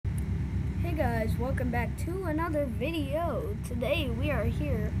guys, welcome back to another video. Today we are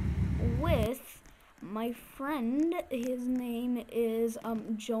here with my friend. His name is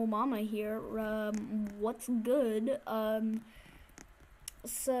JoeMama here. What's good? Yeah,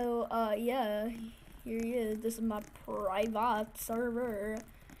 here he is. This is my private server.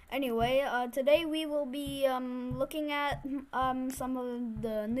 Anyway, today we will be looking at some of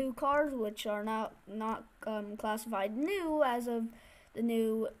the new cars, which are not classified new as of the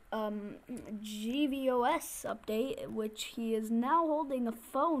new GVOS update, which he is now holding a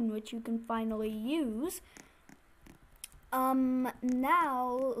phone which you can finally use.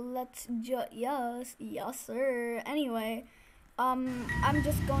 Now let's yes sir. Anyway, I'm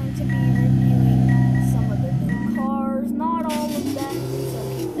just going to be reviewing some of the new cars, not all of them, so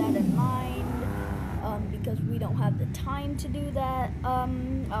keep that in mind, because we don't have the time to do that.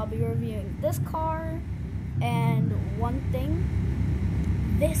 I'll be reviewing this car, and one thing,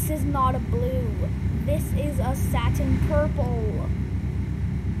 this is not a blue. This is a satin purple.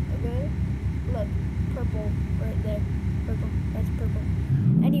 Okay? Look, purple right there. Purple. That's purple.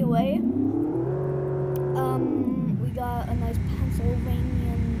 Anyway, we got a nice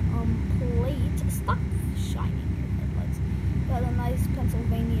Pennsylvanian plate. Stop shining your headlights. Got a nice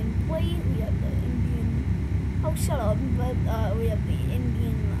Pennsylvanian plate. We have the Indian. Oh, shut up. But we have the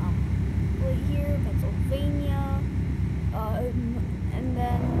Indian plate here, Pennsylvania. And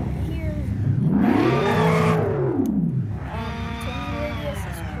then here's turning radius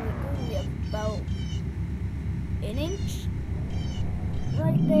is pretty good. We have about an inch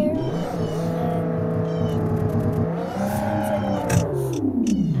right there.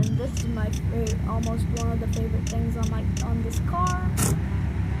 And this is my favorite, almost one of the favorite things on this car.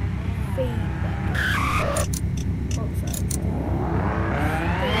 Fade. Oh, sorry.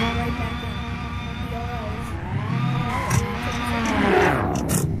 Right back in.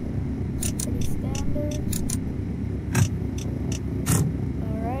 Pretty standard.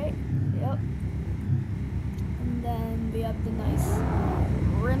 Alright, yep. And then we have the nice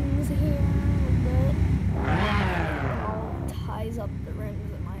rims here that all ties up the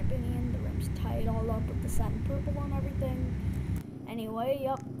rims, in my opinion. The rims tie it all up with the satin purple and everything. Anyway,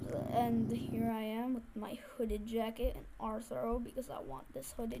 yep. And here I am with my hooded jacket and Arthro, because I want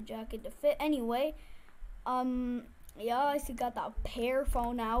this hooded jacket to fit. Anyway, yeah, I see got that pear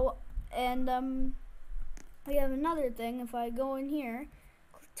phone out, and we have another thing. If I go in here,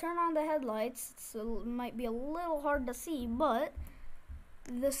 turn on the headlights, so it might be a little hard to see, but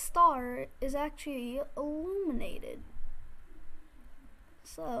the star is actually illuminated.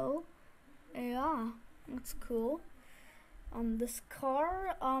 So, yeah, that's cool. This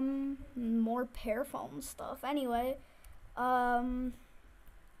car, more pear phone stuff. Anyway, yeah,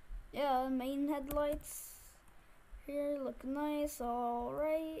 main headlights here look nice,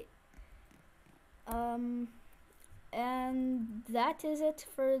 alright. And that is it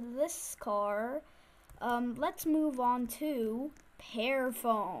for this car. Let's move on to pear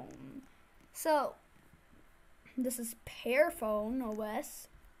phone. So, this is pear phone OS.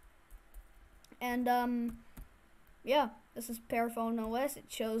 And, yeah, this is pear phone OS. It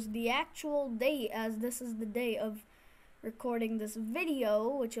shows the actual date, as this is the day of recording this video,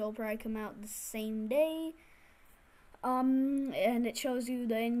 which will probably come out the same day. And it shows you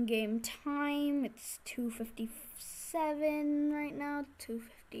the in-game time. It's 2:57 right now,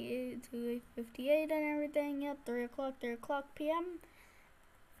 2:58 and everything. Yep, 3 o'clock p.m.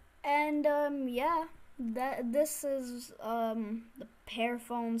 And yeah, this is the pear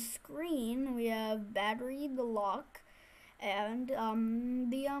phone screen. We have battery, the lock, and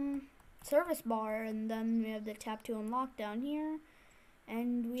the service bar, and then we have the tap to unlock down here,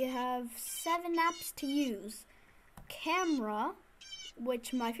 and we have 7 apps to use. Camera,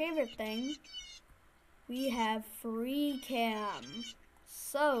 which my favorite thing, we have free cam,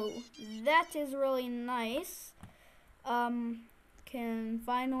 so that is really nice. Can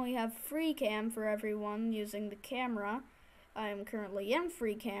finally have free cam for everyone using the camera. I'm currently in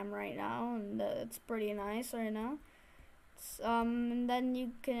free cam right now, and it's pretty nice right now. And then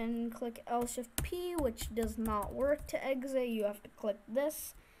you can click L-Shift-P, which does not work to exit. You have to click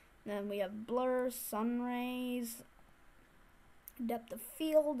this. Then we have blur, sun rays, depth of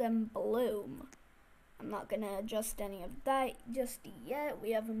field, and bloom. I'm not going to adjust any of that just yet.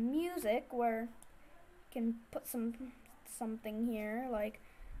 We have music where you can put something here, like,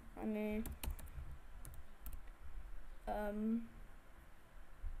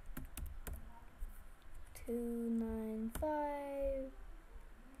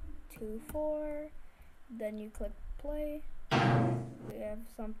 Then you click play. We have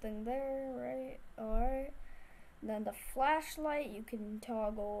something there, right? Alright. Then the flashlight, you can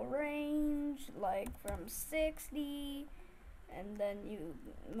toggle range like from 60, and then you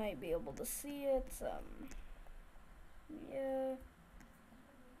might be able to see it. Yeah,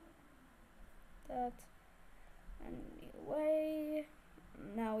 that. Anyway,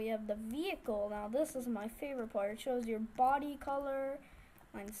 now we have the vehicle. Now this is my favorite part. It shows your body color.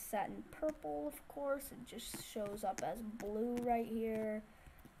 Mine's satin purple, of course. It just shows up as blue right here.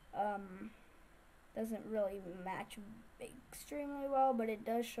 Doesn't really match extremely well, but it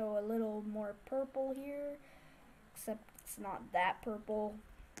does show a little more purple here, except it's not that purple.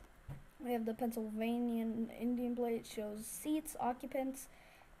 We have the Pennsylvania Indian plate. It shows seats, occupants.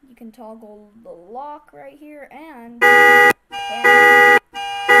 You can toggle the lock right here, and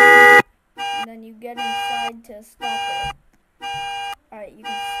then you get inside to stop it. Alright, you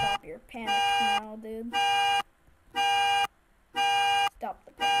can stop your panic now, dude. Stop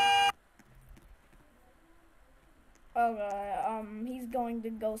the panic. Okay, he's going to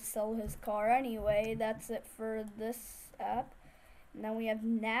go sell his car anyway. That's it for this app. Now we have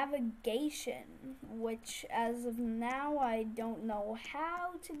navigation, which as of now I don't know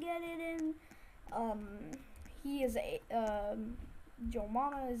how to get it in.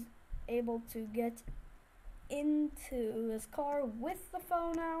 JoeMama is able to get into his car with the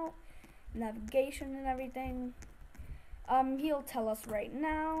phone out, navigation and everything. He'll tell us right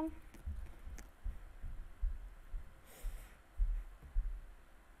now.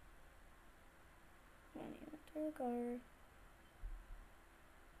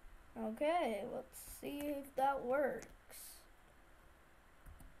 Okay, let's see if that works.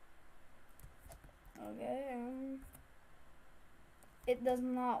 Okay, it does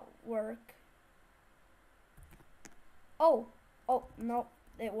not work. Oh, no,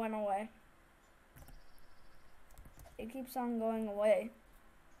 it went away. It keeps on going away.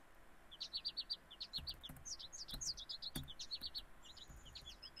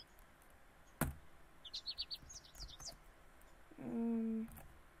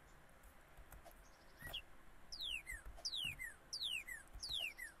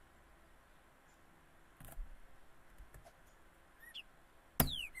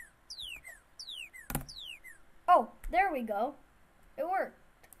 Oh, there we go. It worked.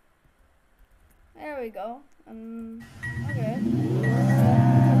 There we go. Okay.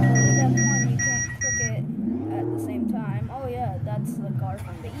 That one, you can't click it at the same time. Oh yeah, that's the car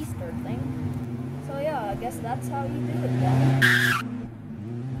from the Easter thing. So yeah, I guess that's how you do it then.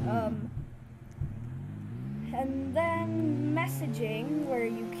 And then messaging, where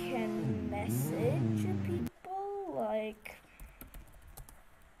you can message people like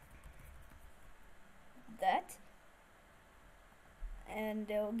that.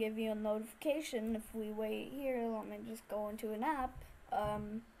 And it'll give you a notification if we wait here. Let me just go into an app.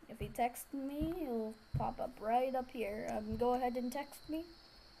 If you text me, it'll pop up right up here. Go ahead and text me.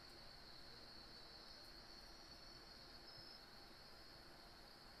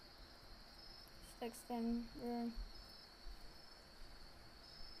 Texting.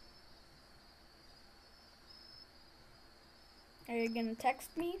 Are you gonna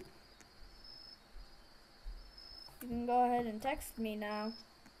text me? You can go ahead and text me now.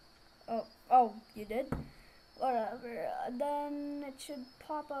 Oh, you did? Whatever. Then it should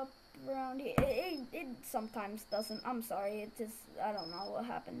pop up around here. It sometimes doesn't. I'm sorry. It just, I don't know what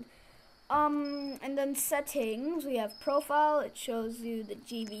happened. And then settings. We have profile. It shows you the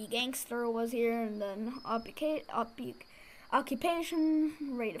GV gangster was here, and then occupation,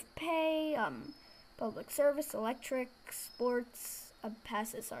 rate of pay, public service, electric, sports,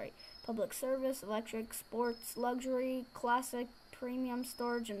 public service, electric, sports, luxury, classic, premium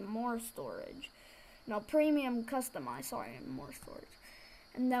storage, and more storage. No, premium customized, and more storage.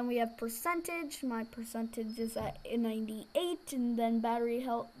 And then we have percentage. My percentage is at 98, and then battery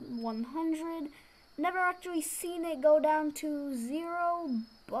health 100. Never actually seen it go down to 0,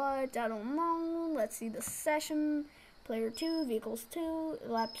 but I don't know. Let's see the session. Player 2, vehicles 2,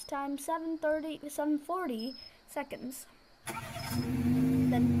 elapsed time 740 seconds.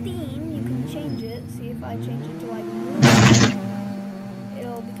 Then theme, you can change it. See if I change it to like blue,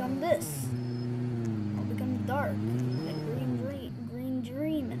 it'll become this. It'll become dark, like green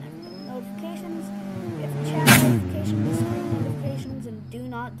dream, and everything. Notifications, we have chat notifications, screen notifications, and do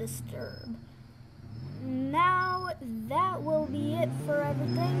not disturb. Now that will be it for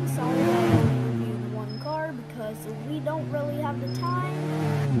everything. Sorry I only reviewed one car because we don't really have the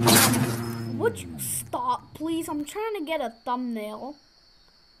time. Would you stop, please? I'm trying to get a thumbnail.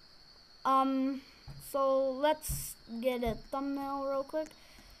 So let's get a thumbnail real quick.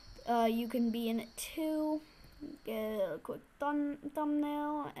 You can be in it too. Get a quick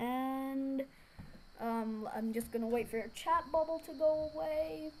thumbnail, and I'm just gonna wait for your chat bubble to go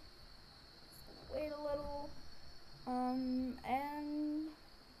away. Wait a little. And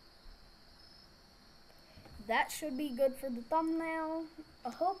that should be good for the thumbnail. I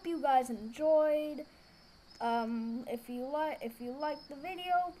hope you guys enjoyed. If you like the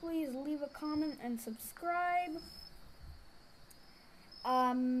video, please leave a comment and subscribe.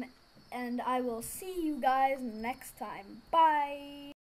 And I will see you guys next time. Bye.